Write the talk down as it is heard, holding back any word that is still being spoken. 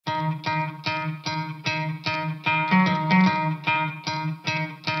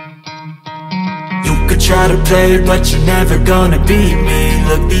try to play, but you're never gonna beat me.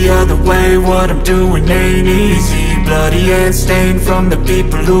 Look the other way, what I'm doing ain't easy. Bloody hands stained from the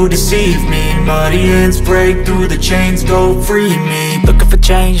people who deceive me. Muddy hands break through the chains, go free me. Looking for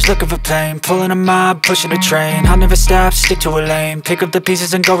change, looking for pain, pulling a mob, pushing a train. I'll never stop, stick to a lane, pick up the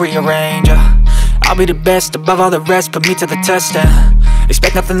pieces and go rearrange. I'll be the best above all the rest, put me to the test and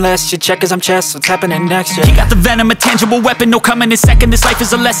expect nothing less. You check as I'm chess, what's happening next? Yeah. He got the venom, a tangible weapon, no coming in second. This life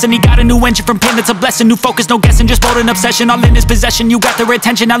is a lesson. He got a new engine from pain, that's a blessing. New focus, no guessing, just bold and obsession. All in his possession, you got their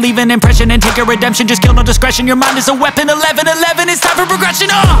attention. I leave an impression and take your redemption. Just kill, no discretion. Your mind is a weapon. 11-11, it's time for progression.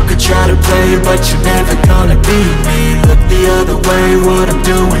 You could try to play, but you're never gonna beat me. Look the other way, what I'm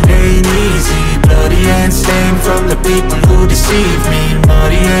doing ain't easy. Bloody hands stained from the people who deceive me.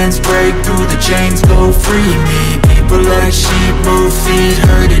 Muddy hands break through the chains, go free me. People like sheep move feet,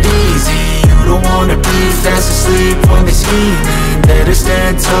 hurt it easy. You don't wanna be fast asleep when they scheming. Better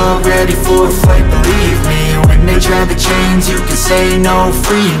stand tall, ready for a fight, believe me. When they try the chains, you can say no,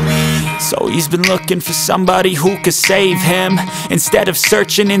 free me. So he's been looking for somebody who could save him, instead of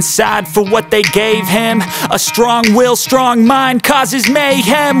searching inside for what they gave him. A strong will, strong mind causes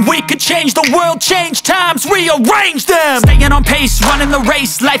mayhem. We could change the world, change times, rearrange them. Staying on pace, running the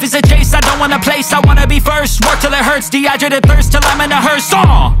race. Life is a chase, I don't want a place, I wanna be first. Work till it hurts, dehydrated thirst till I'm in a hearse.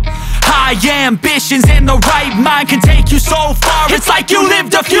 High ambitions and the right mind can take you so far. It's like you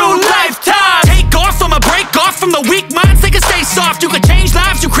lived a few lifetimes. Take off from a break off from the weak minds, they can stay soft. You can change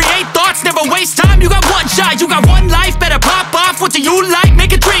lives, you create thoughts, never waste time. You got one shot, you got one life, better pop off. What do you like?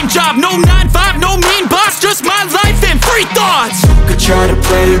 Make a dream job. No 9-5, no mean boss, just my life and free thoughts. You could try to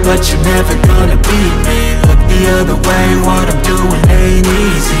play, but you're never gonna beat me. Look the other way, what I'm doing ain't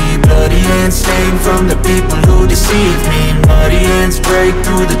easy. Bloody hands stained from the people who deceive me. Muddy hands break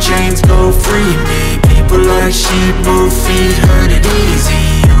through the chains, go free me. People like sheep move feet, hurt it easy.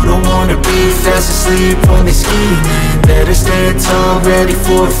 You don't wanna be fast asleep when they scheming. Better stand tall, ready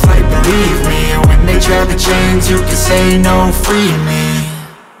for a fight, believe me. When they try the chains, you can say no, free me.